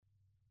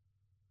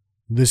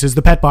This is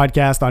the Pet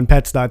Podcast on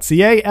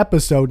pets.ca,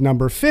 episode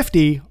number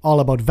 50,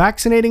 all about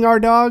vaccinating our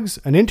dogs,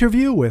 an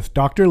interview with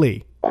Dr.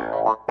 Lee.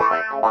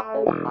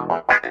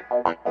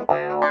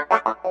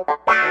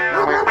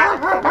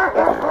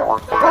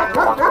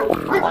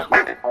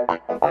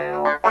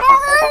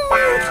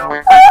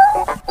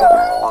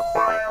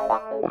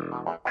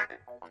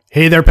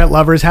 Hey there, pet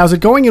lovers. How's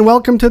it going? And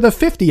welcome to the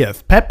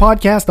 50th Pet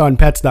Podcast on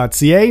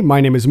pets.ca. My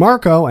name is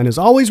Marco, and as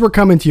always, we're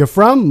coming to you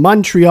from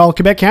Montreal,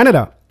 Quebec,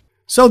 Canada.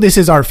 So this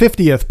is our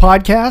 50th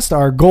podcast,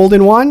 our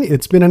golden one.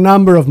 It's been a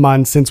number of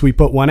months since we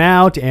put one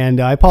out, and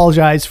I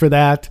apologize for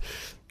that.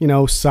 You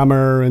know,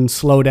 summer and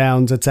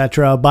slowdowns,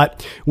 etc.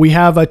 But we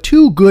have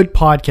two good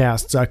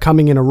podcasts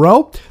coming in a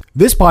row.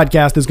 This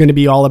podcast is going to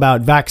be all about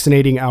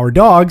vaccinating our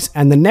dogs,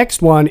 and the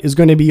next one is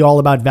going to be all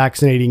about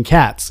vaccinating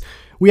cats.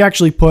 We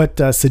actually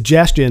put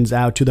suggestions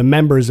out to the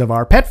members of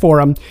our pet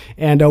forum,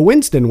 and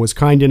Winston was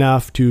kind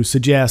enough to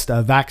suggest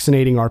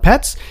vaccinating our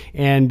pets,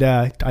 and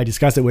I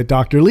discussed it with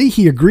Dr. Lee.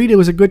 He agreed it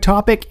was a good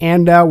topic,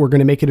 and we're going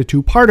to make it a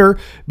two-parter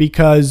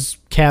because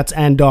cats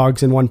and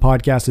dogs in one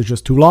podcast is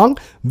just too long.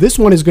 This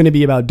one is going to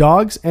be about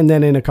dogs, and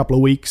then in a couple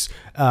of weeks,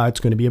 it's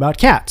going to be about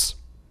cats.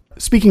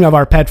 Speaking of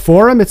our pet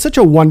forum, it's such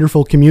a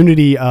wonderful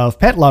community of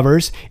pet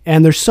lovers,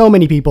 and there's so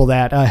many people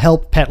that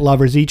help pet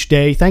lovers each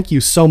day. Thank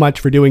you so much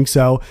for doing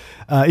so.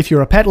 If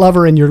you're a pet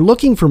lover and you're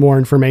looking for more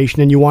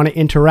information and you want to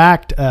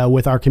interact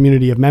with our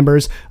community of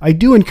members, I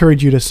do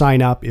encourage you to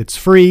sign up. It's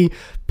free,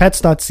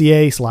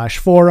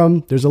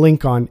 pets.ca/forum. There's a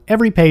link on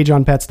every page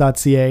on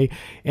pets.ca,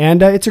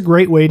 and it's a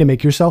great way to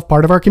make yourself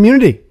part of our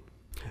community.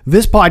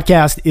 This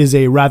podcast is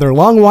a rather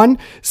long one,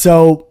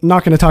 so I'm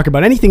not going to talk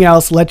about anything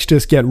else. Let's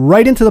just get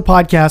right into the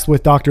podcast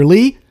with Dr.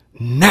 Lee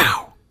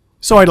now.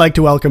 So I'd like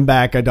to welcome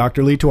back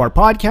Dr. Lee to our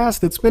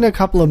podcast. It's been a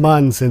couple of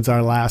months since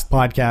our last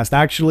podcast,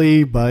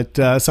 actually, but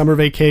summer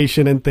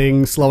vacation and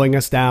things slowing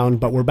us down.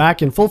 But we're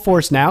back in full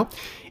force now,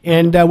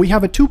 and we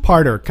have a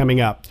two-parter coming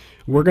up.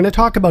 We're going to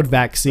talk about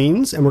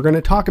vaccines, and we're going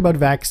to talk about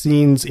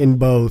vaccines in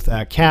both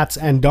cats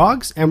and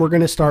dogs, and we're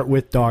going to start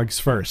with dogs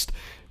first.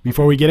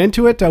 Before we get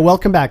into it,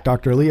 welcome back,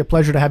 Dr. Lee. A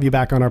pleasure to have you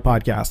back on our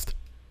podcast.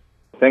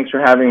 Thanks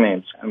for having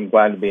me. I'm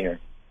glad to be here.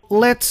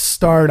 Let's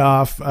start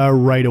off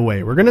right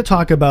away. We're going to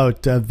talk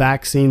about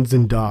vaccines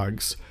in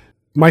dogs.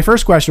 My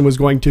first question was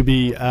going to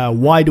be,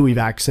 why do we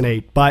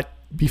vaccinate? But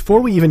before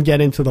we even get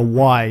into the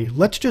why,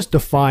 let's just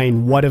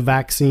define what a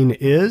vaccine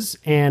is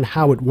and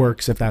how it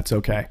works, if that's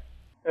okay.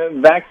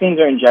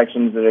 Vaccines are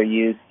injections that are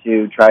used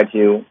to try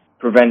to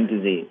prevent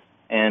disease.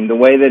 And the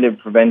way that it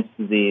prevents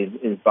disease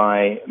is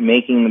by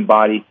making the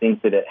body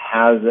think that it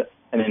has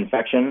an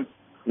infection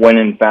when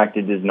in fact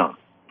it does not.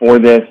 For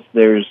this,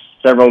 there's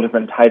several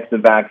different types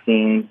of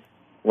vaccines.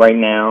 Right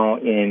now,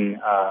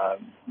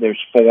 there's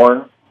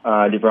four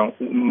different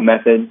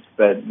methods,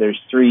 but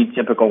there's three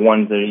typical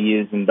ones that are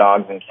used in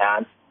dogs and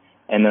cats.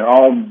 And they're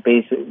all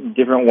basic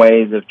different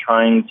ways of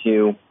trying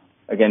to,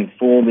 again,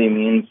 fool the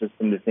immune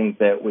system to think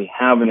that we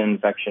have an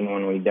infection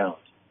when we don't.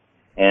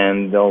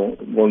 And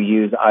we'll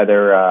use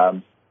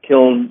either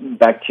killed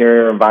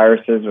bacteria or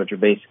viruses, which are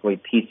basically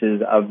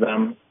pieces of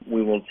them.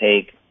 We will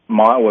take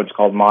what's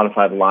called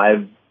modified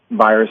live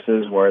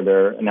viruses, where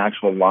they're an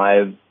actual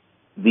live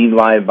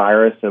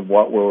virus of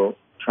what we're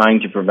trying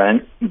to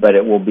prevent, but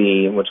it will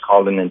be what's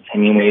called an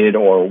attenuated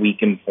or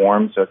weakened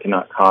form, so it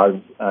cannot cause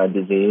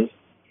disease.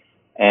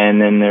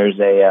 And then there's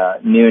a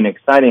new and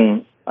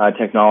exciting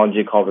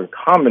technology called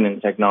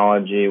recombinant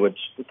technology, which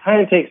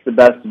kind of takes the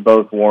best of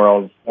both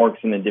worlds, works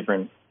in a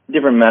different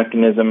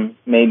mechanism,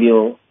 maybe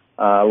a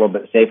little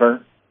bit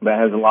safer, but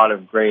has a lot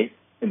of great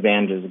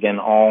advantages. Again,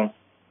 all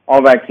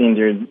vaccines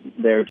are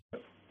there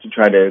to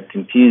try to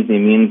confuse the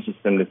immune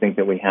system to think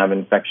that we have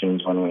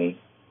infections when we,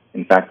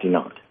 in fact, do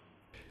not.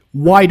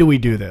 Why do we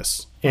do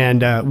this?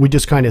 And we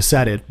just kind of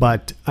said it,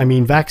 but I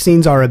mean,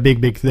 vaccines are a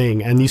big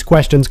thing, and these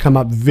questions come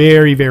up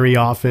very, very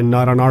often,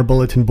 not on our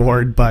bulletin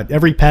board, but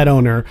every pet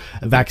owner,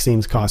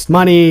 vaccines cost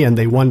money, and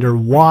they wonder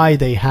why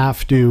they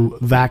have to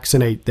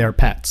vaccinate their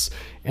pets.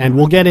 And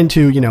we'll get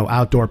into,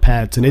 outdoor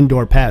pets and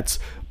indoor pets,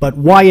 but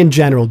why in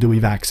general do we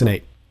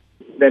vaccinate?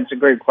 That's a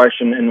great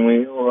question,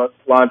 and a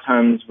lot of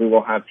times we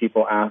will have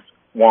people ask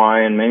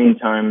why, and many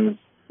times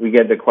we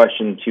get the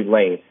question too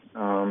late.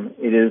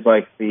 It is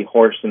like the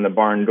horse in the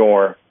barn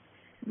door.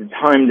 The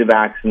time to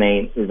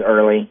vaccinate is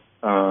early.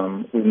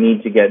 We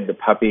need to get the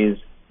puppies.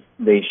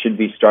 They should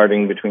be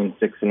starting between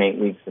 6 and 8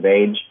 weeks of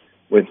age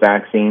with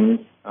vaccines,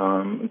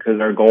 because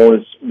our goal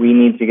is we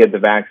need to get the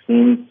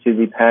vaccines to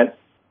the pet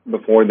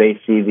before they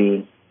see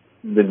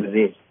the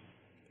disease.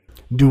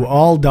 Do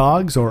all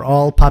dogs or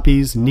all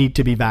puppies need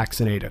to be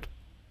vaccinated?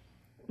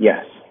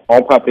 Yes,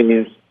 all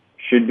puppies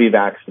should be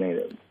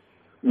vaccinated.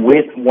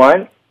 With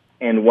what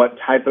and what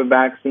type of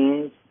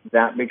vaccines,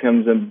 that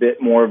becomes a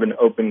bit more of an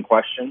open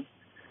question.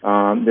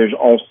 There's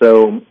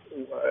also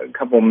a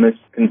couple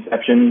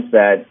misconceptions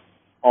that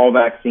all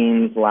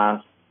vaccines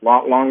last a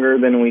lot longer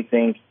than we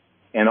think,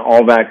 and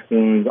all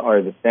vaccines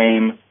are the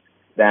same.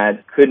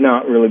 That could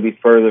not really be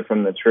further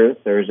from the truth.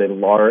 There's a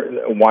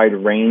wide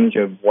range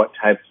of what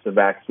types of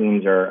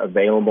vaccines are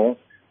available.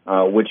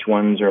 which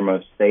ones are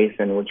most safe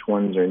and which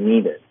ones are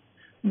needed.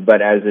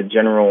 But as a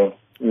general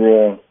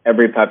rule,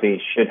 every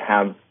puppy should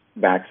have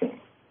vaccine.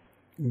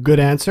 Good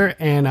answer.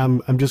 And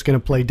I'm just going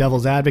to play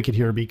devil's advocate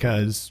here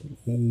because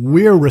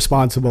we're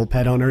responsible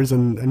pet owners,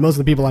 and most of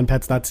the people on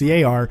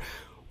pets.ca are.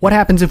 What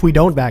happens if we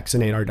don't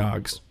vaccinate our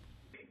dogs?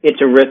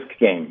 It's a risk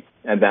game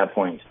at that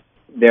point.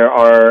 There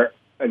are,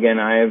 again,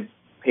 I have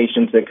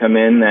patients that come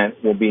in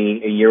that will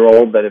be a year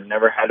old that have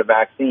never had a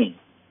vaccine.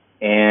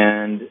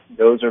 And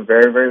those are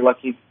very, very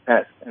lucky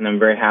pets. And I'm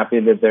very happy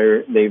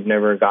that they've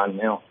never gotten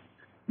ill.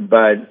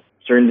 But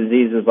certain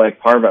diseases like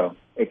parvo,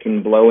 it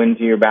can blow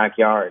into your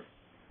backyard.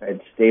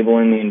 It's stable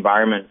in the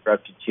environment for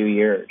up to 2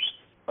 years.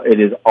 It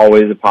is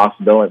always a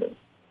possibility.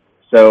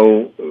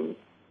 So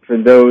for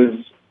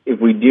those, if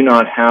we do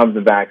not have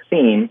the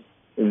vaccine,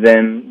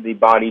 then the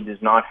body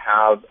does not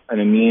have an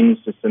immune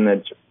system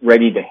that's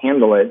ready to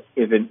handle it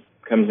if it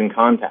comes in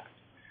contact.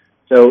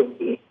 So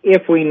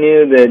if we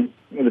knew that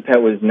the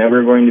pet was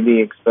never going to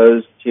be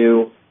exposed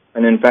to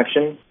an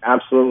infection,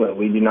 absolutely,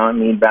 we do not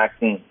need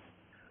vaccine.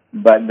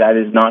 But that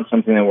is not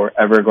something that we're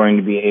ever going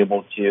to be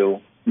able to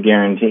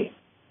guarantee.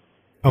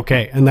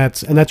 Okay, and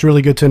that's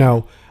really good to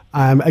know.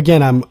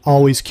 Again, I'm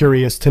always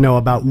curious to know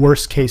about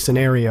worst case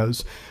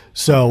scenarios.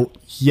 So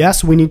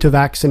yes, we need to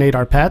vaccinate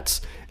our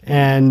pets,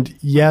 and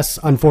yes,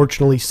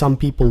 unfortunately, some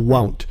people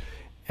won't.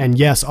 And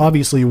yes,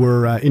 obviously,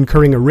 we're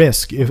incurring a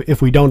risk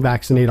if we don't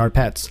vaccinate our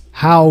pets.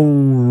 How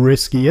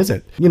risky is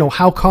it?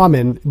 How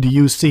common do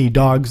you see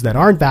dogs that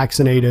aren't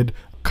vaccinated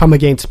come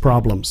against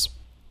problems?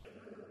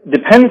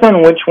 Depends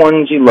on which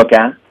ones you look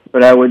at,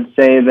 but I would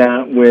say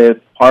that with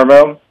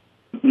parvo,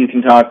 you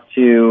can talk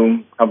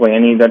to probably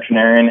any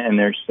veterinarian, and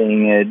they're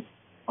seeing it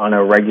on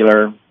a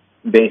regular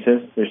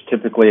basis. There's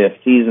typically a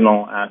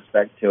seasonal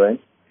aspect to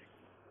it.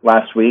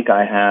 Last week,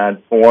 I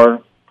had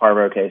 4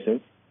 parvo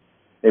cases.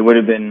 They would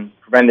have been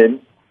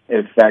prevented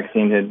if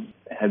vaccines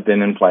had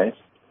been in place.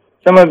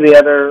 Some of the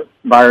other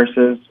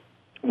viruses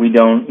we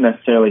don't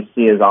necessarily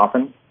see as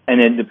often, and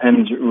it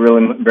depends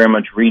really very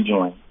much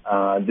regionally.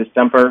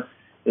 Distemper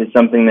is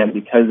something that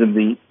because of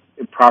the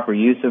proper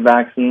use of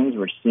vaccines,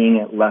 we're seeing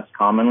it less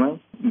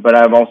commonly. But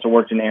I've also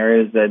worked in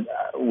areas that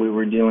we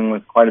were dealing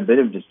with quite a bit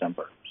of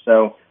distemper.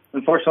 So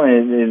unfortunately,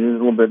 it is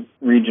a little bit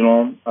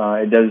regional.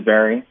 It does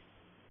vary.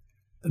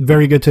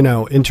 Very good to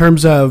know. In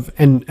terms of,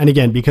 and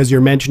again, because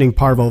you're mentioning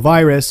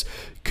parvovirus,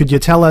 could you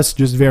tell us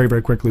just very,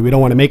 very quickly, we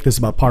don't want to make this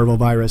about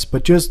parvovirus,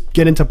 but just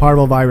get into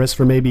parvovirus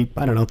for maybe,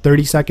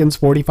 30 seconds,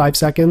 45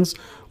 seconds.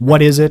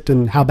 What is it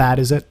and how bad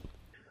is it?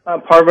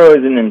 Parvo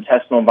is an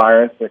intestinal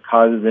virus that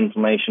causes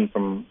inflammation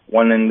from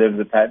one end of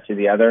the pet to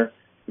the other,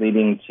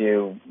 leading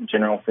to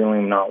general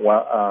feeling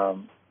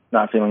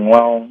not feeling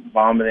well,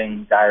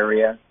 vomiting,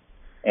 diarrhea,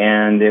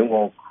 and it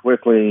will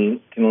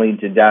can lead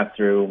to death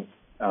through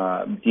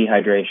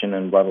dehydration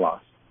and blood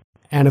loss.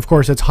 And of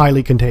course, it's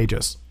highly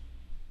contagious.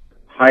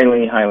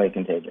 Highly, highly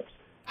contagious.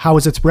 How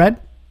is it spread?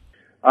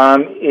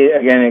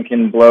 It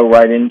can blow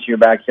right into your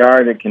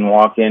backyard. It can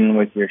walk in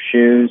with your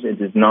shoes. It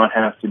does not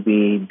have to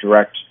be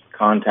direct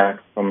contact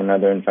from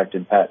another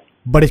infected pet.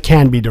 But it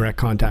can be direct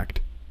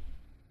contact.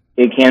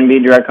 It can be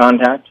direct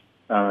contact,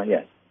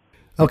 yes.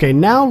 Okay,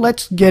 now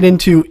let's get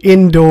into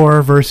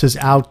indoor versus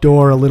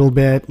outdoor a little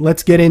bit.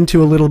 Let's get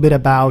into a little bit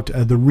about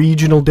the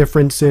regional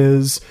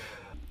differences.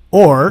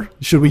 Or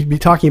should we be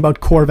talking about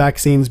core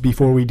vaccines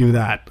before we do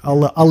that?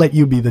 I'll let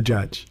you be the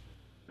judge.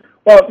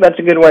 Well, that's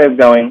a good way of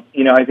going.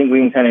 I think we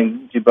can kind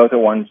of do both at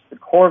once. The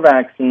core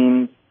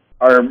vaccines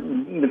are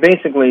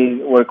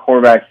basically what a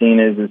core vaccine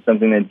is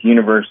something that's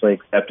universally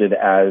accepted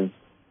as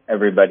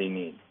everybody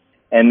needs.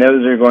 And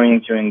those are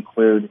going to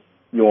include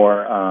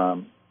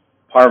your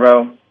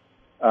parvo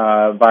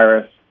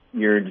virus,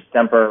 your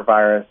distemper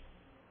virus,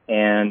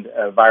 and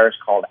a virus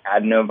called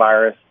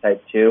adenovirus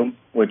type 2,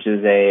 which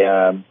is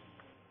a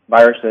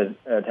virus that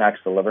attacks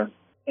the liver,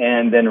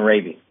 and then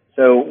rabies.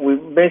 So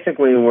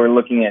we're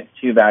looking at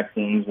 2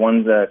 vaccines.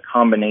 One's a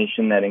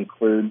combination that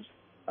includes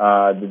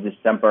the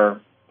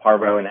distemper,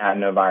 parvo, and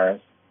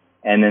adenovirus,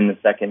 and then the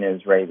second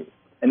is rabies.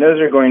 And those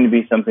are going to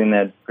be something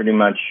that pretty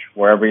much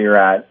wherever you're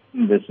at,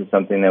 this is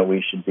something that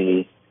we should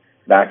be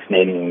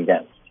vaccinating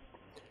against.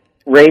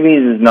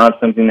 Rabies is not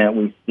something that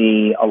we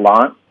see a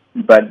lot,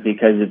 but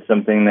because it's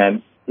something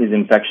that is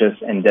infectious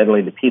and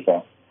deadly to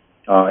people,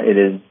 it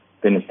has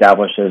been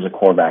established as a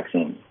core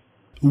vaccine.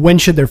 When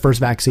should their first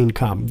vaccine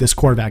come, this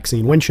core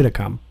vaccine? When should it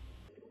come?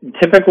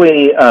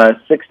 Typically,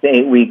 6 to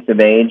 8 weeks of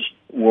age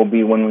will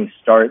be when we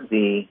start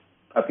the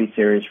puppy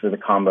series for the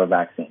combo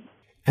vaccine.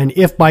 And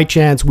if by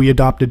chance we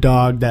adopt a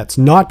dog that's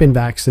not been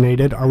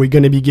vaccinated, are we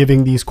going to be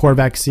giving these core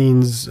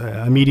vaccines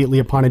immediately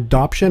upon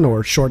adoption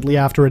or shortly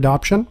after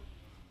adoption?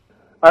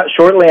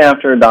 Shortly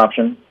after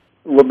adoption.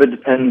 A little bit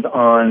depends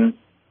on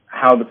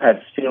how the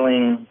pet's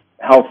feeling,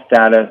 health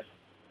status,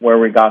 where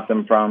we got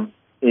them from.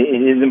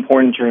 It is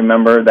important to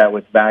remember that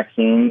with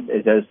vaccines,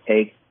 it does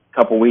take a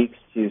couple weeks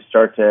to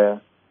start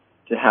to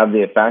have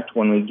the effect.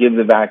 When we give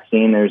the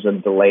vaccine, there's a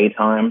delay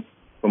time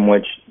from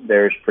which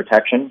there's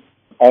protection.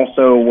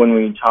 Also, when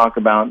we talk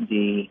about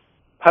the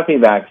puppy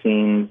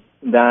vaccines,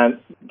 that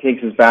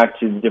takes us back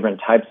to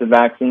different types of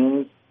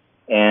vaccines.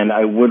 And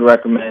I would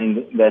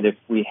recommend that if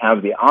we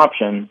have the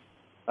option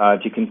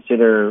to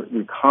consider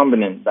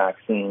recombinant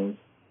vaccines,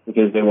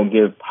 because they will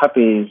give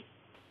puppies,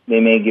 they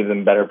may give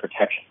them better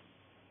protection.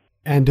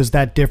 And does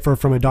that differ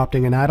from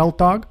adopting an adult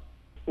dog?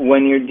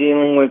 When you're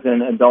dealing with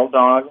an adult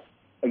dog,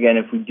 again,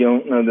 if we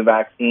don't know the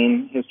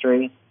vaccine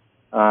history,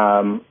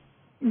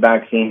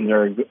 vaccines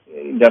are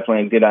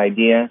definitely a good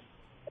idea.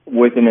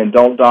 With an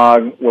adult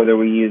dog, whether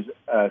we use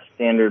a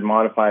standard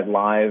modified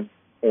live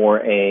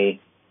or a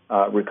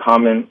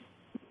recombinant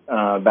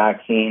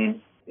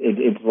vaccine,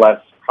 it's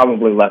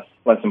probably less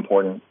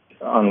important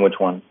on which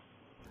one.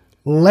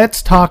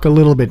 Let's talk a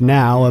little bit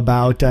now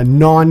about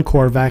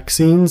non-core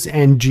vaccines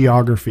and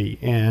geography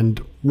and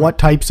what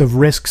types of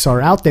risks are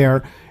out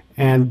there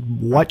and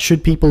what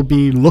should people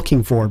be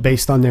looking for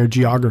based on their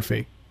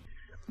geography.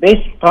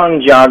 Based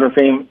upon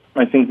geography,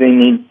 I think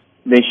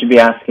they should be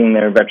asking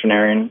their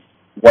veterinarian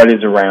what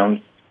is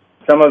around.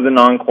 Some of the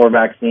non-core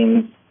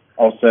vaccines,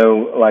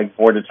 also like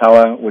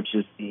Bordetella, which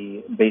is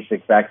the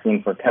basic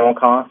vaccine for kennel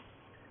cough.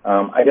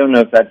 I don't know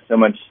if that's so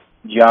much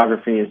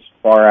geography as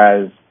far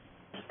as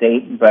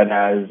state, but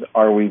as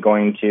are we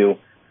going to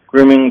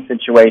grooming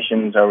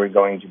situations, are we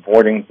going to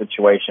boarding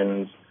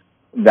situations?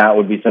 That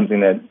would be something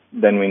that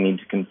then we need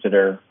to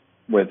consider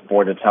with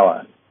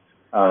Bordetella.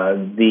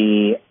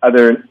 The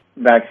other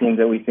vaccines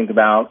that we think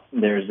about,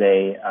 there's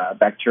a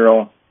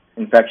bacterial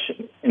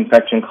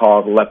infection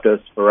called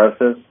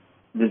leptospirosis.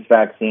 This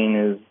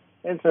vaccine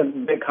it's a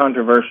bit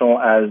controversial,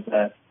 as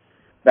that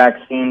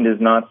vaccine does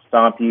not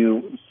stop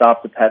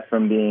the pet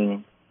from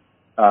being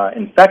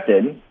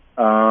infected,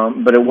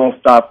 but it will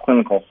stop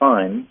clinical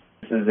signs.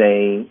 This is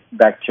a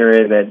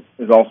bacteria that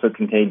is also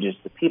contagious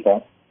to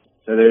people.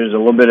 So there's a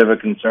little bit of a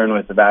concern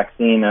with the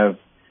vaccine of,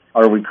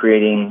 are we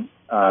creating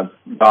dogs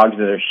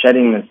that are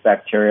shedding this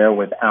bacteria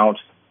without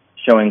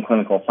showing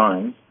clinical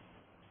signs?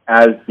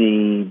 As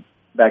the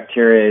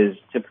bacteria is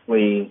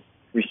typically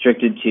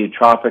restricted to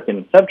tropic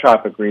and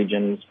subtropic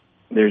regions,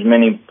 there's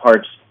many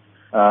parts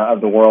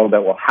of the world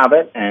that will have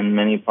it and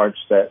many parts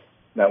that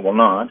will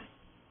not.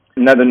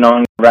 Another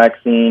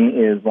non-vaccine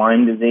is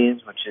Lyme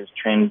disease, which is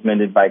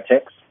transmitted by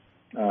ticks.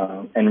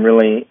 And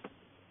really,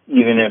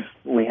 even if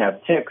we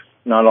have ticks,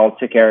 not all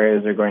tick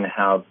areas are going to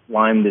have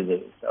Lyme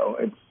disease. So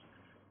it's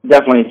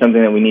definitely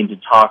something that we need to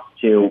talk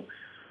to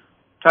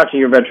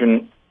your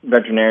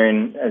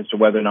veterinarian as to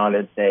whether or not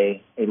it's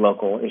a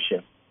local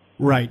issue.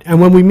 Right.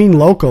 And when we mean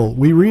local,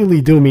 we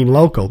really do mean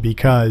local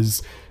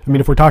because,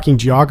 if we're talking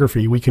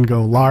geography, we can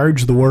go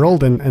large, the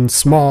world, and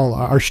small,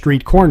 our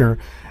street corner,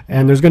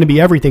 and there's going to be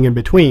everything in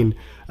between.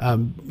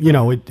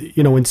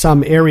 In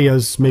some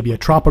areas, maybe a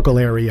tropical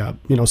area,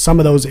 some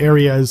of those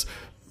areas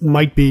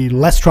might be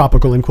less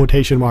tropical in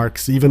quotation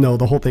marks, even though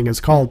the whole thing is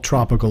called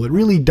tropical. It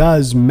really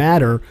does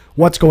matter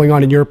what's going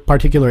on in your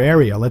particular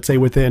area, let's say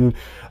within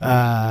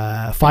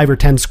 5 or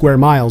 10 square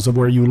miles of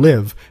where you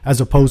live, as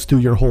opposed to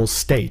your whole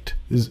state.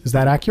 Is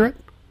that accurate?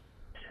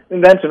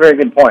 That's a very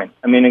good point.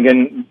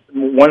 Again,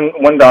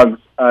 one dog's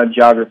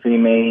geography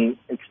may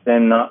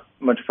extend not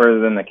much further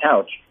than the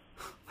couch.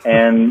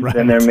 And right.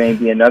 Then there may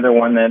be another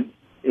one that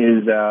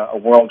is a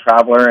world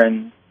traveler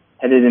and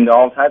headed into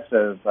all types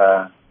of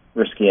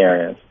risky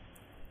areas.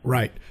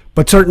 Right.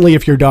 But certainly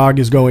if your dog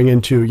is going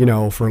into,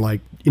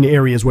 in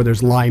areas where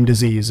there's Lyme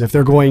disease, if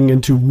they're going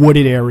into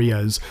wooded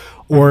areas,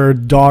 or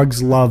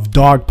dogs love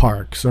dog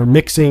parks, or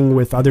mixing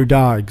with other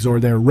dogs, or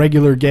they're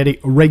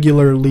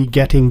regularly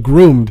getting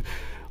groomed,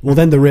 well,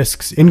 then the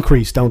risks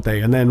increase, don't they?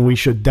 And then we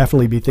should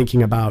definitely be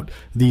thinking about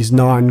these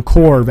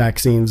non-core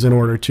vaccines in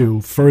order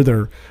to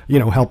further,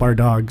 help our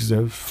dogs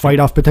fight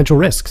off potential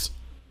risks.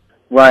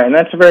 Right, and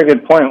that's a very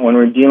good point.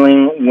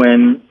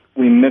 When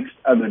we mix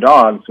other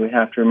dogs, we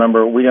have to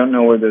remember we don't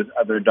know where those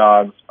other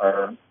dogs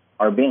are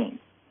being.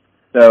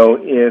 So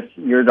if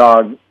your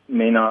dog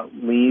may not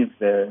leave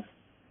the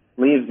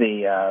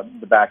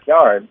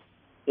backyard,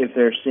 if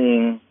they're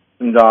seeing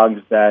some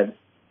dogs that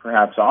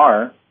perhaps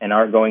are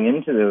going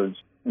into those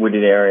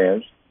wooded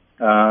areas,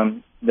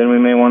 then we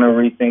may want to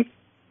rethink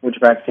which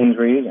vaccines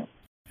we're using.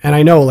 And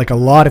I know a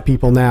lot of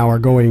people now are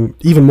going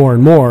even more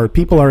and more.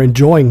 People are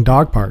enjoying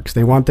dog parks.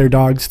 They want their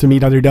dogs to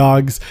meet other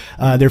dogs.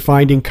 They're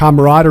finding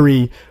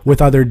camaraderie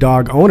with other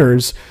dog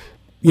owners.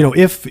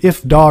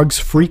 If dogs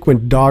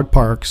frequent dog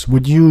parks,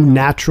 would you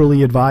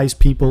naturally advise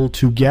people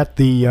to get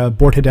the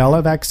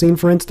Bordetella vaccine,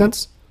 for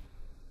instance?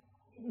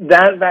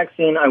 That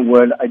vaccine I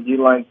would. I do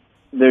like.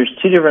 There's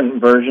 2 different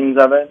versions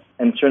of it,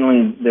 and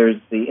certainly there's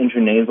the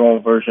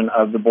intranasal version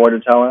of the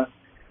Bordetella,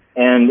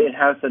 and it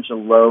has such a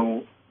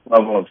low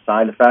level of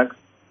side effects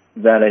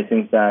that I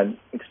think that,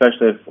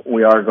 especially if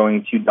we are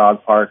going to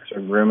dog parks or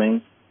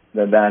grooming,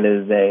 that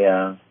is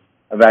a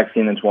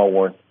vaccine that's well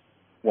worth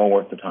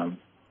the time.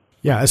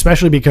 Yeah,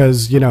 especially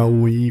because,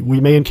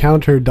 we may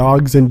encounter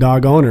dogs and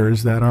dog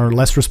owners that are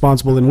less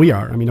responsible than we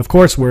are. Of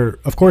course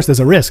there's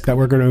a risk that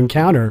we're going to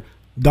encounter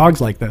dogs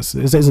like this,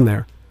 isn't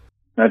there?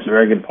 That's a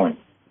very good point.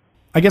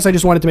 I guess I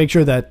just wanted to make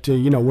sure that,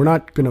 we're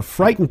not going to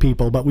frighten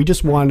people, but we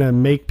just want to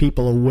make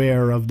people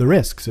aware of the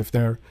risks. If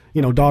they're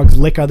dogs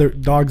lick other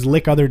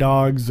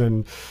dogs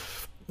and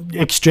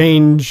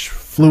exchange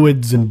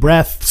fluids and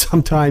breath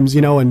sometimes,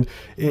 and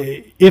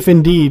if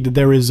indeed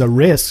there is a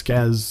risk,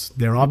 as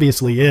there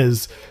obviously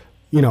is,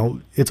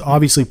 it's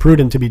obviously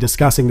prudent to be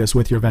discussing this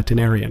with your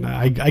veterinarian.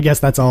 I guess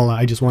that's all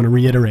I just want to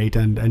reiterate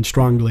and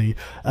strongly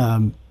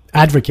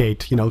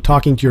advocate,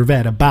 talking to your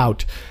vet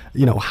about,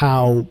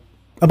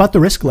 about the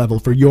risk level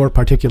for your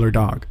particular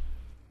dog.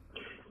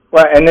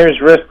 Well, and there's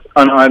risks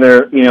on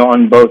either,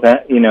 on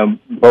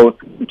both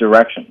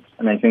directions.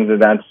 And I think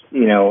that's,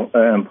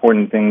 an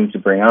important thing to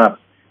bring up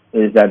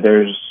is that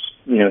there's,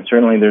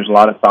 certainly there's a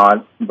lot of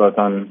thought both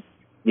on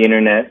the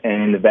internet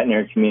and in the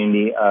veterinary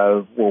community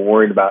of we're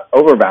worried about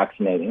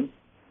over-vaccinating.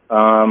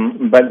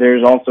 But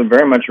there's also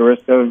very much a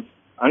risk of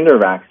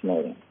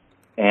under-vaccinating.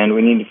 And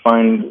we need to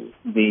find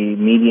the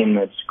medium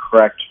that's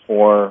correct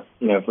for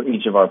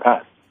each of our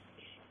pets.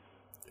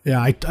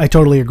 Yeah, I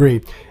totally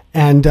agree.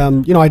 And,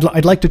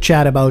 I'd like to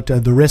chat about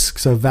the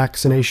risks of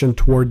vaccination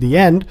toward the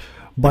end.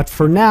 But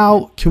for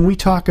now, can we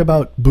talk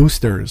about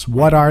boosters?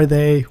 What are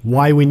they?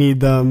 Why we need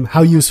them?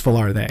 How useful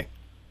are they?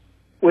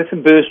 With the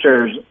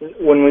boosters,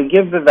 when we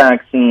give the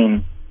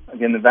vaccine,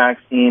 again, the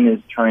vaccine is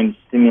trying to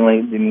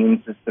stimulate the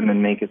immune system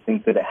and make it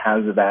think that it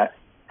has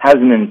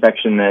an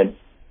infection that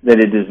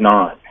it does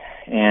not.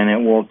 And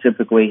it will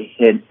typically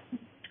hit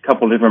a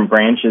couple different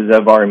branches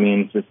of our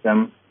immune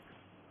system,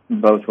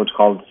 both what's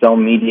called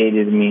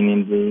cell-mediated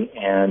immunity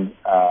and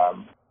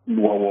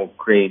what will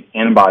create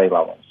antibody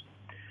levels.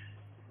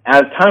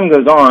 As time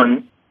goes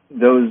on,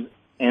 those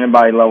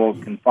antibody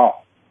levels can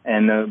fall,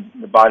 and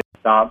the body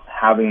stops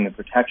having the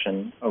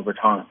protection over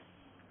time.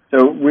 So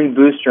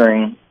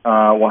reboostering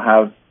will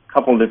have a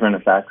couple different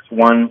effects.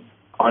 One,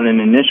 on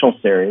an initial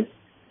series,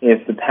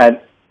 if the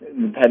pet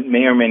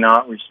may or may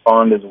not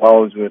respond as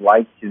well as we would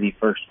like to the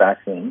first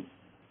vaccine,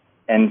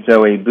 and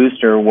so a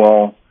booster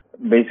will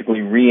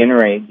basically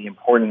reiterate the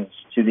importance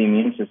to the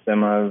immune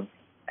system of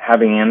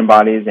having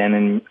antibodies and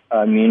an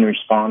immune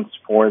response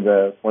for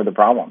the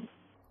problem.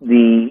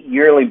 The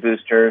yearly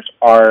boosters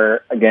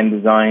are, again,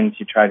 designed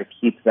to try to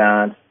keep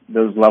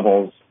those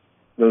levels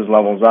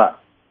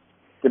up.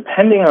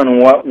 Depending on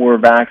what we're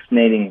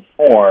vaccinating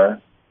for,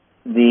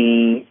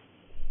 the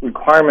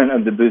requirement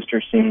of the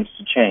booster seems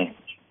to change.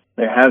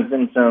 There has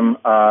been some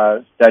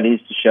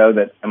studies to show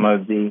that some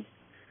of the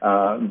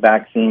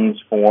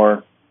vaccines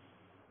for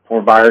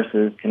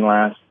viruses can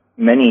last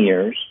many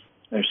years.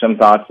 There's some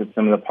thoughts that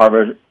some of the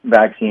parvo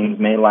vaccines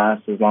may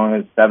last as long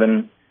as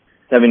seven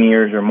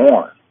years or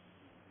more.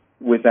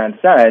 With that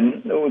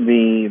said,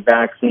 the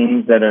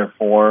vaccines that are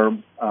for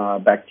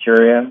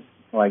bacteria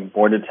like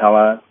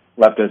Bordetella,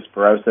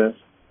 leptospirosis,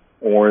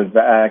 or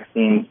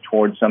vaccines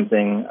towards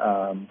something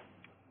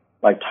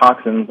like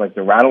toxins like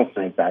the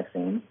rattlesnake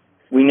vaccine,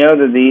 we know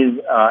that these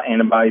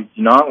antibodies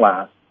do not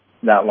last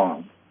that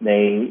long.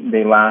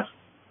 They last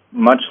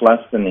much less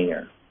than a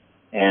year.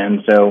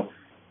 And so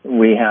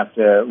we have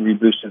to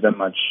rebooster them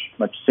much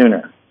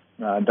sooner.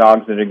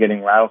 Dogs that are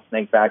getting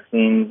rattlesnake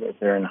vaccines, if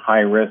they're in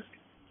high-risk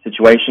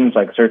situations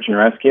like search and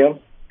rescue,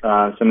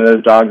 some of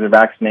those dogs are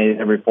vaccinated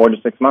every 4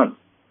 to 6 months.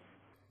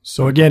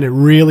 So again, it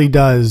really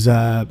does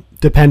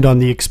depend on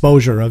the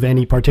exposure of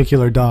any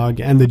particular dog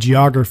and the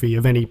geography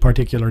of any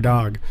particular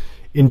dog.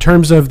 In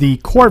terms of the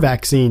core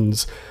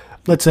vaccines,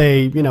 let's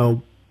say,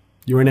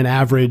 you're in an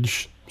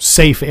average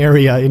safe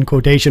area in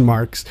quotation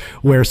marks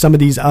where some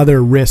of these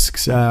other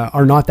risks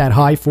are not that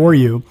high for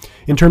you.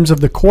 In terms of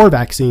the core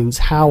vaccines,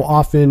 how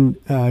often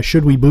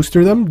should we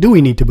booster them? Do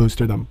we need to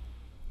booster them?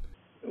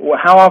 Well,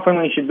 how often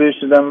we should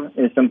booster them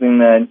is something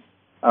that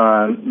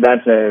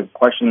that's a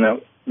question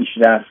that you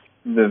should ask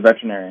the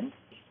veterinarian.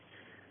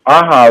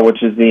 AHA,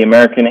 which is the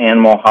American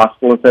Animal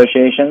Hospital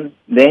Association,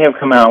 they have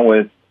come out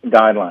with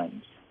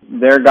guidelines.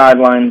 Their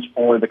guidelines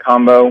for the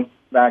combo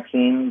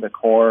vaccine, the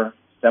core,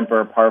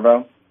 Semper,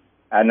 Parvo,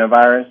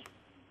 adenovirus,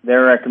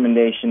 their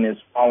recommendation is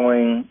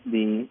following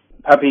the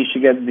puppy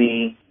should get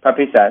the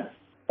puppy set,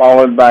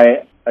 followed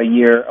by a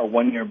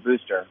 1-year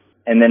booster,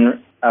 and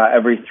then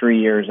every 3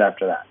 years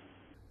after that.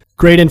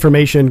 Great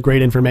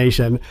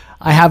information.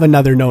 I have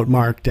another note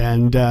marked,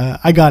 and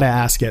I got to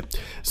ask it.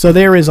 So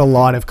there is a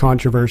lot of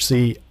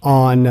controversy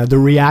on the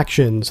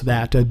reactions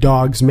that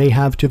dogs may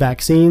have to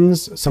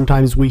vaccines.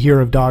 Sometimes we hear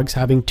of dogs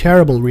having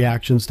terrible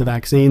reactions to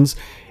vaccines,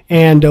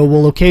 and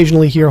we'll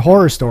occasionally hear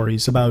horror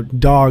stories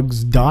about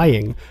dogs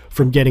dying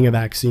from getting a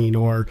vaccine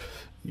or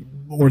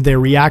their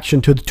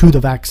reaction to the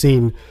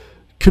vaccine.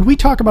 Could we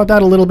talk about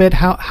that a little bit?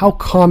 How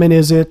common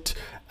is it,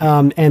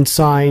 and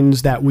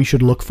signs that we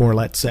should look for,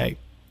 let's say?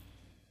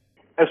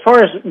 As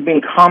far as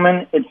being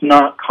common, it's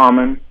not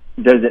common.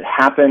 Does it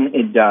happen?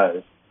 It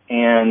does.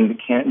 And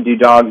do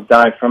dogs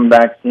die from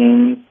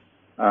vaccines?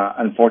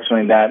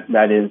 Unfortunately, that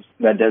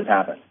does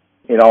happen.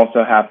 It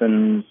also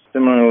happens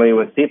similarly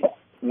with people.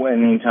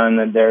 Anytime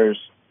that there's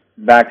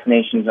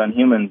vaccinations on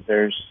humans,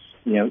 there's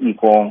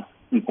equal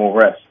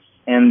risks.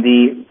 And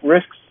the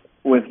risks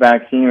with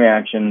vaccine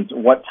reactions,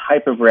 what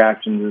type of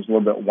reactions is a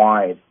little bit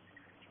wide.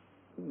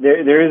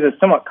 There is a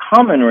somewhat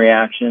common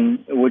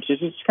reaction, which is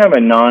just kind of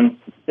a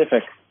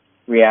non-specific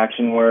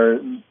reaction where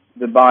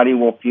the body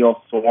will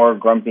feel sore,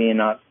 grumpy, and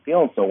not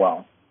feel so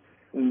well.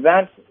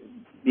 That's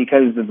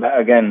because,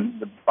 again,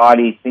 the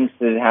body thinks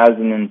that it has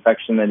an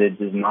infection that it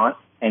does not,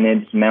 and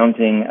it's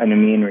mounting an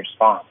immune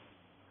response.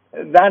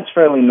 That's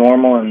fairly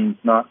normal and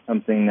not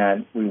something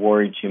that we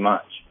worry too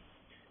much.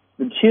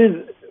 The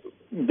two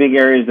big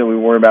areas that we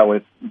worry about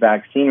with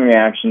vaccine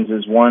reactions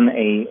is one,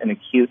 an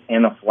acute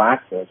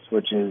anaphylaxis,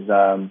 which is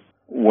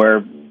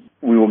where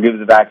we will give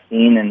the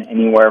vaccine, and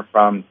anywhere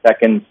from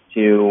seconds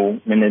to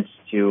minutes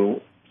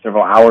to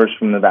several hours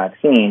from the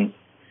vaccine,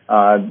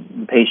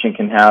 the patient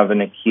can have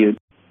an acute,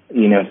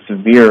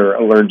 severe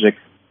allergic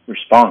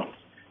response.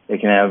 They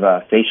can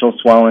have facial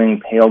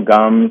swelling, pale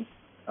gums.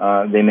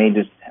 They may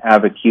just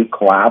have acute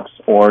collapse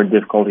or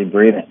difficulty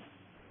breathing.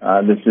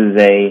 This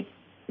is an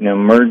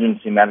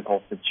emergency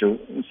medical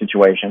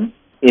situation.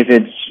 If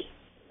it's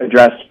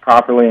addressed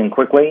properly and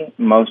quickly,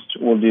 most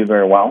will do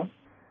very well,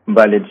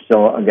 but it's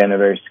still, again, a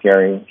very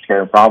scary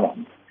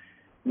problem.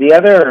 The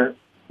other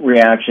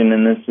reaction,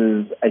 and this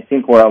is, I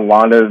think, where a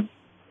lot of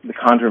the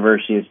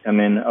controversy has come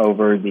in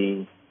over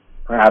the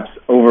perhaps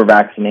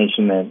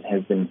over-vaccination that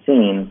has been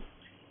seen,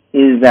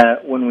 is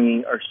that when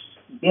we are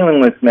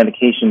dealing with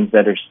medications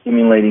that are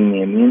stimulating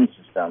the immune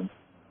system,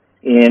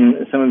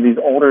 in some of these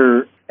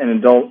older and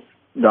adult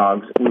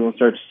dogs, we will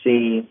start to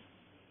see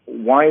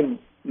wide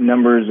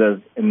numbers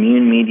of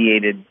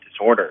immune-mediated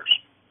disorders.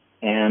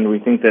 And we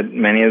think that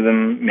many of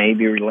them may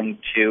be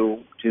linked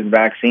to the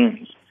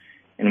vaccines.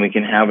 And we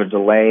can have a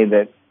delay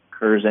that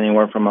occurs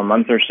anywhere from a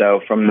month or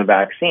so from the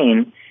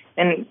vaccine,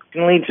 and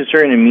can lead to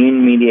certain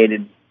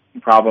immune-mediated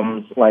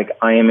problems like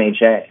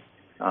IMHA.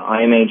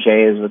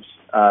 IMHA is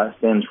what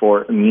stands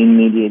for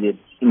immune-mediated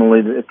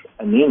hemolytic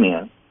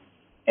anemia.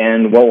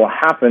 And what will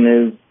happen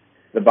is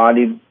the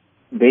body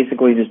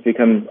basically just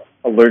becomes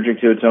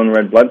allergic to its own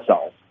red blood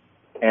cells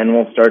and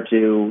will start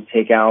to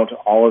take out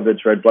all of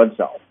its red blood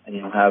cells. And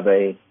you'll have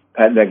a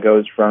pet that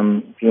goes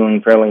from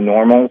feeling fairly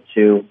normal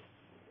to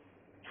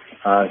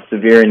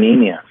severe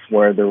anemia,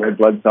 where the red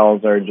blood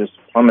cells are just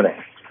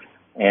plummeting.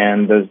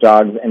 And those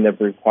dogs end up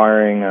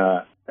requiring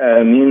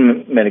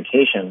immune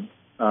medication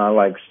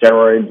like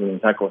steroids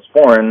and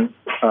cyclosporin,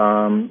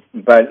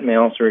 but may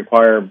also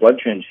require blood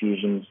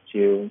transfusions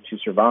to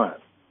survive.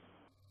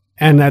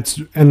 And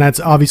that's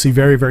obviously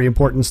very, very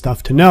important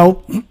stuff to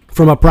know.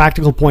 From a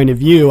practical point of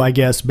view, I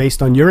guess,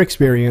 based on your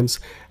experience,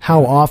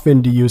 how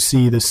often do you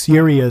see the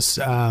serious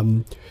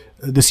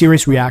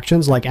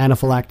reactions like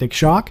anaphylactic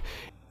shock?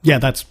 Yeah,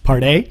 that's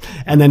part A.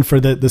 And then for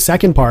the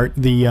second part,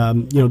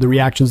 the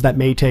reactions that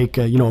may take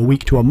a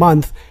week to a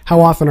month,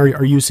 how often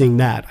are you seeing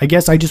that? I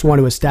guess I just want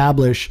to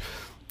establish,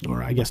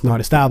 or I guess not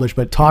establish,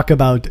 but talk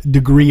about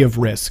degree of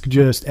risk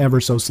just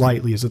ever so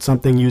slightly. Is it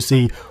something you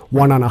see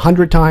 1 on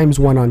 100 times,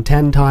 1 on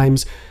 10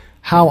 times?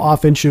 How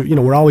often should,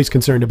 we're always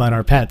concerned about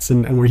our pets,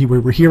 and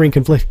we're hearing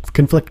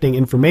conflicting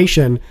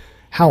information.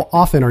 How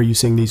often are you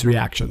seeing these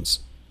reactions?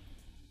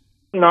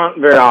 Not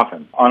very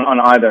often on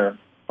either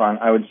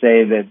front. I would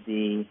say that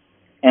the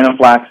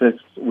anaphylaxis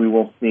we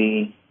will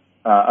see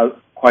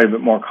quite a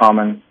bit more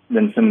common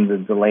than some of the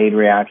delayed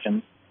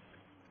reactions.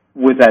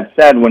 With that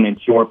said, when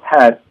it's your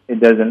pet, it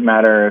doesn't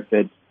matter if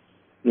it's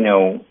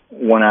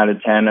 1 out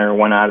of 10 or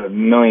 1 out of a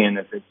million.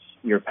 If it's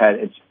your pet,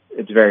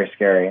 it's very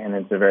scary, and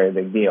it's a very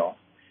big deal.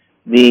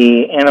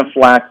 The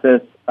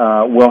anaphylaxis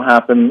will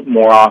happen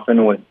more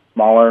often with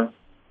smaller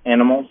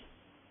animals,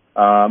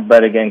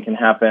 but again can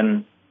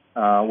happen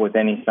with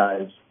any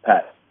size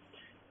pet.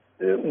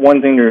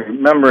 One thing to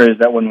remember is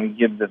that when we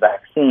give the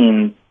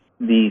vaccine,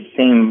 the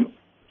same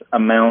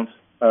amount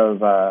of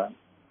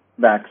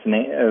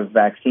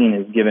vaccine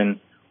is given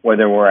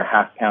whether we're a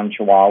half-pound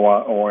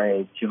Chihuahua or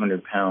a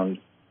 200-pound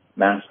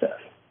Mastiff.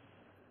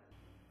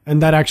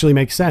 And that actually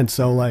makes sense.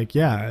 So, a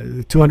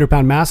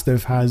 200-pound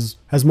Mastiff has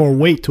more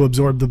weight to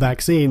absorb the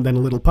vaccine than a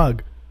little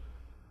pug.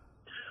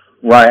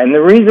 Right, and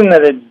the reason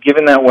that it's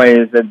given that way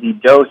is that the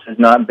dose is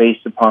not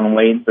based upon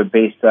weight, but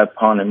based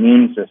upon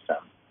immune system.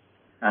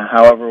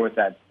 However, with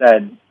that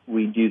said,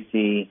 we do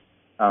see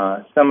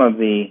some of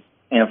the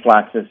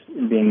anaphylaxis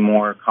being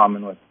more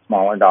common with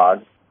smaller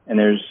dogs, and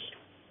there's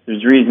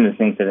reason to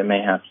think that it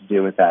may have to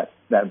do with that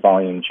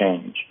volume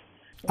change.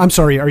 I'm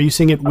sorry, are you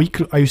seeing it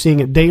weekly? Are you seeing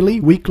it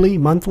daily, weekly,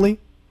 monthly?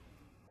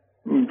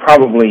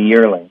 Probably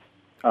yearly.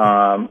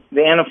 The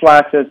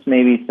anaphylaxis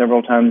maybe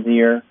several times a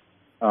year,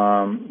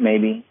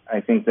 maybe. I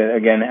think that,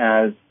 again,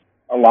 as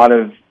a lot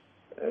of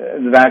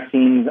the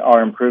vaccines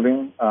are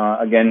improving,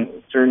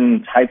 again,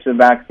 certain types of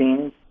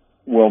vaccines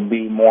will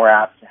be more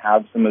apt to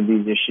have some of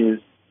these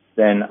issues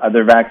than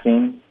other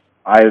vaccines.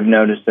 I've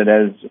noticed that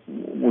as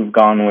we've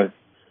gone with,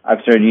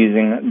 I've started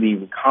using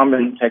the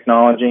recombinant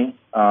technology.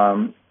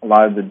 A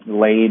lot of the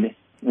delayed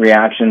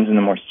reactions and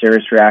the more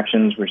serious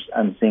reactions,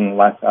 I'm seeing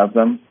less of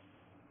them.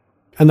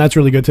 And that's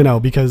really good to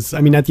know because,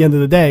 at the end of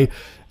the day,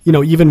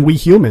 even we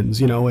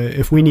humans,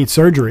 if we need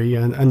surgery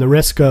and the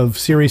risk of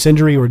serious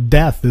injury or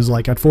death is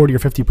like at 40 or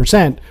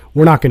 50%,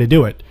 we're not going to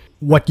do it.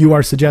 What you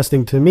are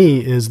suggesting to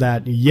me is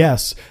that,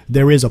 yes,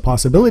 there is a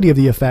possibility of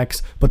the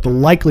effects, but the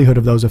likelihood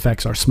of those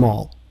effects are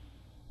small.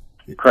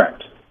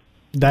 Correct.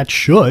 That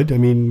should, I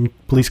mean,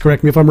 please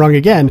correct me if I'm wrong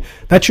again,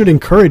 that should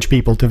encourage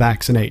people to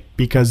vaccinate,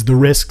 because the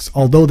risks,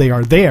 although they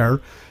are there,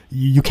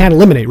 you can't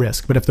eliminate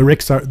risk. But if the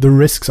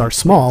risks are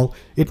small,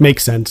 it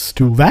makes sense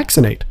to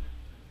vaccinate.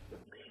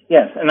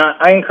 Yes, and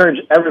I encourage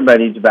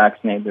everybody to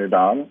vaccinate their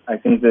dog. I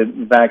think that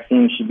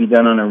vaccines should be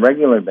done on a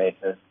regular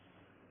basis,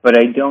 but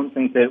I don't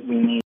think that we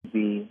need to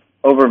be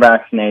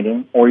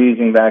over-vaccinating or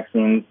using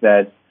vaccines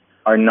that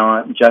are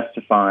not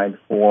justified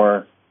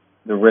for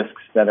the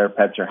risks that our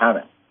pets are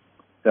having.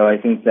 So I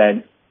think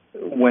that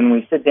when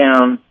we sit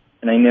down,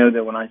 and I know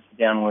that when I sit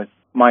down with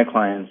my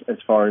clients as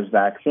far as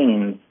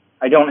vaccines,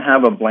 I don't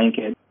have a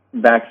blanket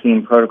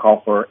vaccine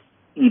protocol for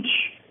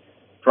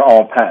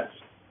all pets.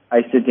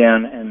 I sit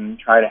down and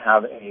try to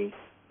have a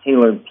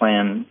tailored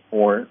plan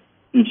for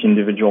each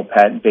individual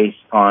pet based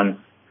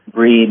on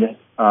breed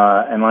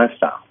and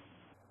lifestyle.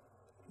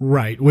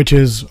 Right, which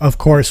is, of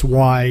course,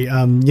 why,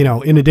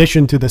 in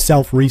addition to the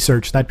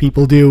self-research that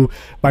people do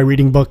by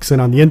reading books and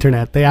on the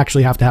internet, they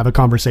actually have to have a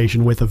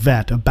conversation with a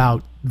vet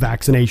about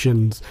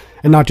vaccinations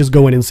and not just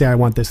go in and say, I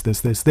want this.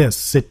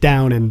 Sit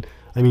down and,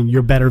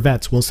 your better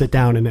vets will sit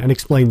down and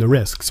explain the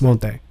risks,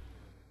 won't they?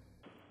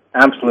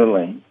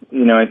 Absolutely.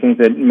 I think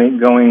that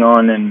going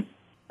on, and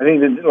I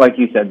think that, like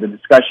you said, the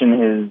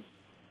discussion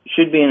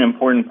should be an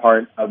important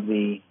part of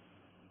the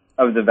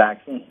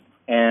vaccine,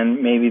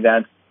 and maybe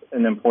that's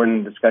an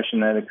important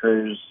discussion that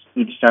occurs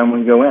each time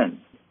we go in,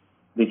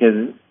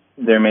 because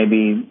there may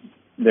be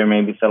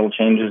subtle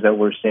changes that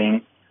we're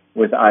seeing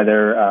with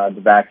either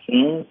the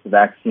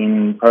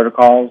vaccine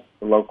protocols,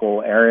 the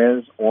local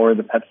areas, or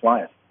the pet's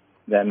life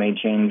that may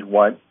change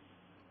what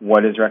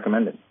is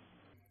recommended.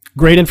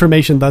 Great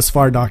information thus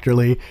far, Dr.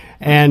 Lee.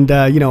 And,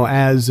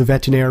 as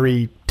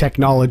veterinary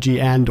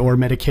technology and or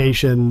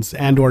medications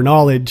and or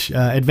knowledge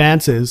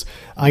advances,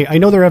 I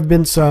know there have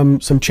been some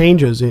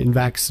changes in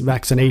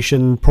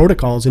vaccination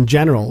protocols in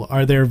general.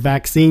 Are there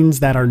vaccines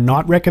that are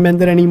not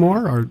recommended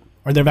anymore, or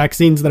are there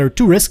vaccines that are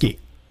too risky?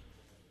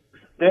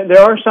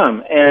 There are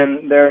some,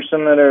 and there are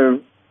some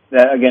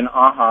that again,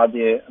 AAHA,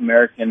 the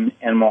American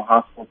Animal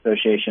Hospital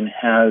Association,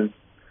 has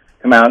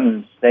come out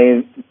and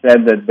said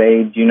that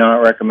they do not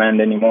recommend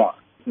anymore.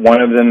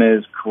 One of them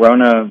is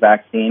corona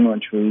vaccine,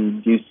 which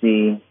we do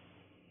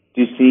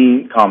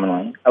see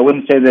commonly. I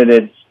wouldn't say that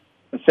it's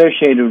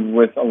associated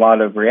with a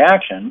lot of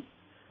reaction,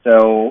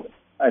 so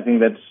I think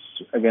that's,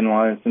 again,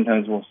 why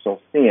sometimes we'll still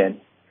see it.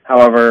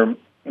 However,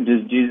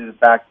 just due to the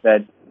fact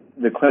that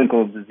the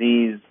clinical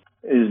disease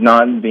is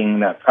not being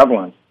that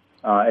prevalent,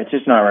 it's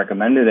just not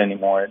recommended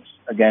anymore. It's,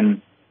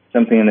 again,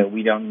 something that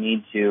we don't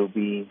need to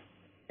be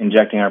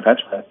injecting our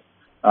pets with.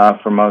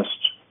 For most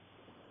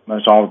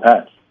all the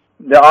pets.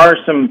 There are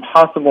some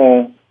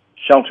possible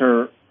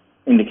shelter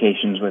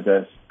indications with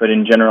this, but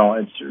in general,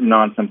 it's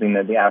not something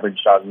that the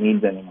average dog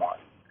needs anymore.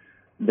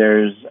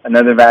 There's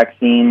another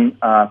vaccine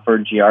for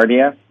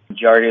Giardia.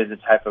 Giardia is a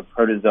type of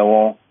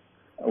protozoal,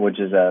 which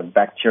is a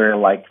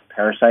bacteria-like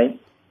parasite.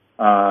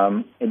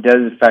 It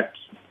does affect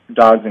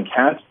dogs and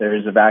cats. There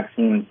is a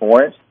vaccine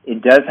for it.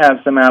 It does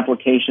have some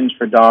applications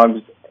for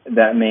dogs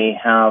that may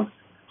have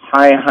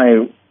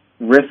high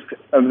risk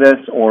of this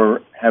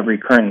or have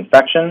recurrent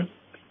infection.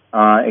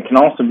 It can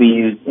also be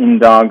used in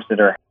dogs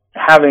that are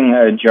having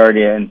a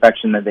Giardia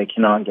infection that they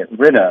cannot get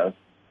rid of.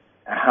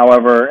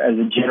 However, as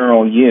a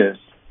general use,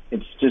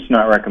 it's just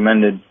not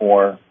recommended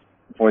for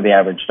the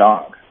average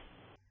dog.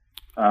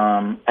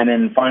 And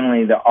then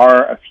finally, there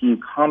are a few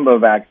combo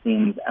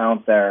vaccines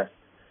out there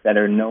that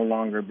are no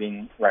longer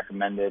being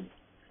recommended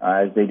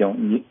as they're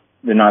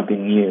not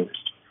being used.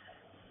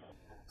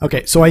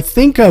 Okay, so I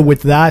think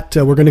with that,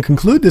 we're going to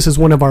conclude. This is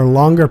one of our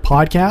longer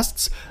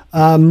podcasts.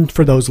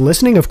 For those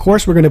listening, of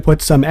course, we're going to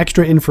put some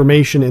extra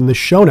information in the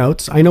show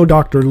notes. I know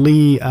Dr.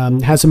 Lee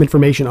has some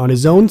information on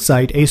his own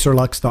site,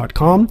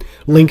 acerlux.com.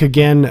 Link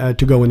again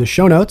to go in the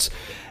show notes.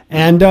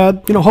 And,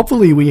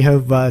 hopefully we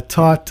have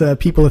taught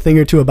people a thing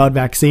or two about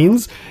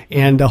vaccines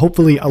and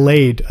hopefully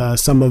allayed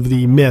some of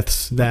the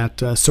myths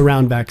that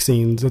surround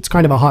vaccines. It's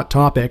kind of a hot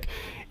topic.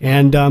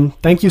 And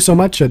thank you so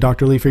much,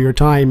 Dr. Lee, for your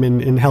time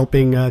in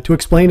helping to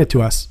explain it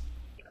to us.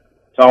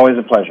 It's always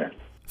a pleasure.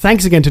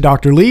 Thanks again to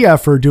Dr. Lee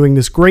for doing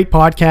this great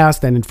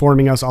podcast and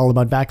informing us all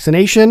about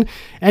vaccination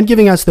and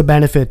giving us the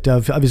benefit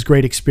of his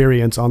great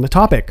experience on the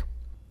topic.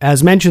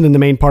 As mentioned in the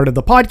main part of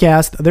the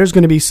podcast, there's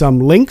going to be some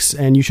links,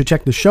 and you should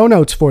check the show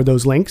notes for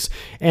those links.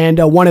 And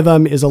one of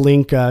them is a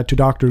link to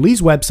Dr.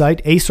 Lee's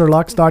website,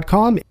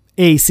 acerlux.com,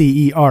 acerlux.com,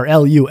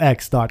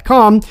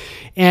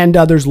 and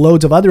there's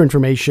loads of other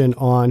information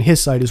on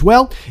his site as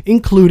well,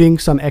 including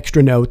some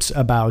extra notes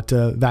about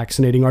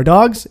vaccinating our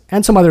dogs,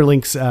 and some other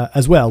links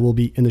as well will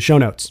be in the show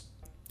notes.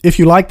 If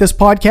you like this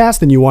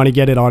podcast and you want to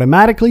get it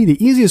automatically,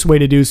 the easiest way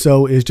to do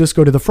so is just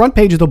go to the front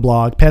page of the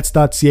blog,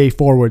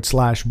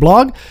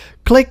 pets.ca/blog,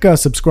 click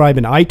subscribe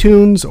in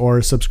iTunes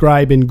or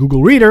subscribe in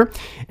Google Reader,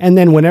 and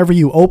then whenever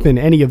you open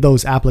any of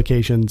those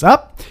applications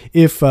up,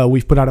 if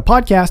we've put out a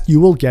podcast, you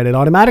will get it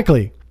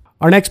automatically.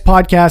 Our next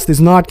podcast is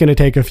not going to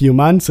take a few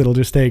months. It'll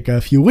just take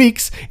a few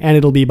weeks, and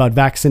it'll be about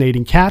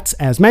vaccinating cats,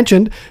 as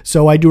mentioned.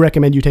 So I do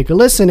recommend you take a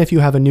listen if you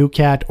have a new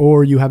cat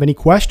or you have any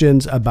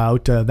questions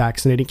about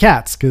vaccinating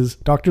cats, because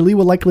Dr. Lee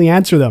will likely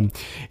answer them.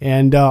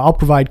 And I'll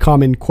provide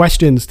common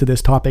questions to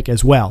this topic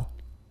as well.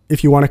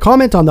 If you want to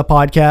comment on the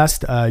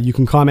podcast, you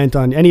can comment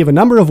on any of a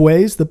number of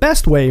ways. The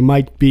best way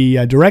might be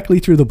directly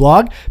through the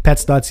blog,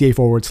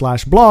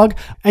 pets.ca/blog,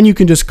 and you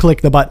can just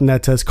click the button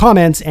that says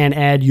comments and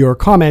add your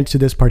comment to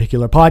this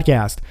particular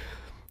podcast.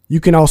 You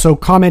can also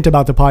comment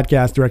about the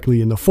podcast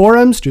directly in the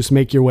forums. Just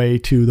make your way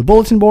to the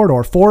bulletin board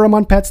or forum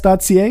on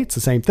pets.ca. It's the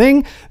same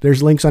thing.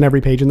 There's links on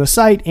every page on the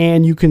site,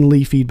 and you can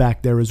leave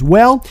feedback there as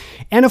well.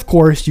 And of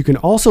course, you can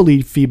also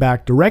leave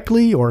feedback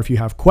directly, or if you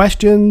have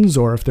questions,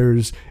 or if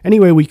there's any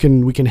way we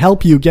can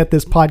help you get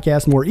this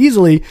podcast more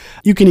easily,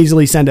 you can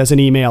easily send us an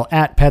email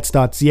at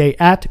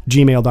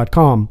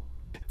pets.ca@gmail.com.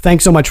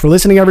 Thanks so much for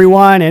listening,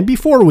 everyone. And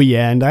before we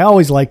end, I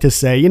always like to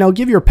say,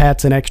 give your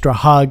pets an extra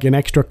hug, an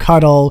extra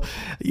cuddle,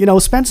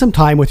 spend some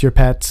time with your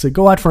pets,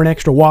 go out for an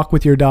extra walk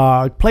with your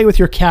dog, play with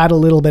your cat a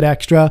little bit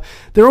extra.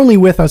 They're only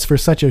with us for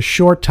such a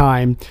short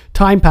time.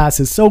 Time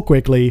passes so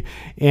quickly,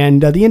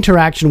 and the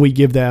interaction we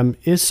give them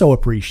is so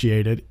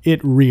appreciated.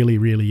 It really,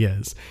 really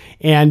is.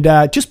 And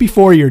just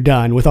before you're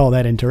done with all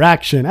that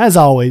interaction, as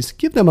always,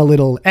 give them a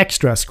little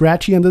extra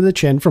scratchy under the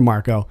chin from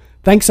Marco.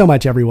 Thanks so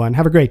much, everyone.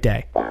 Have a great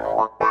day.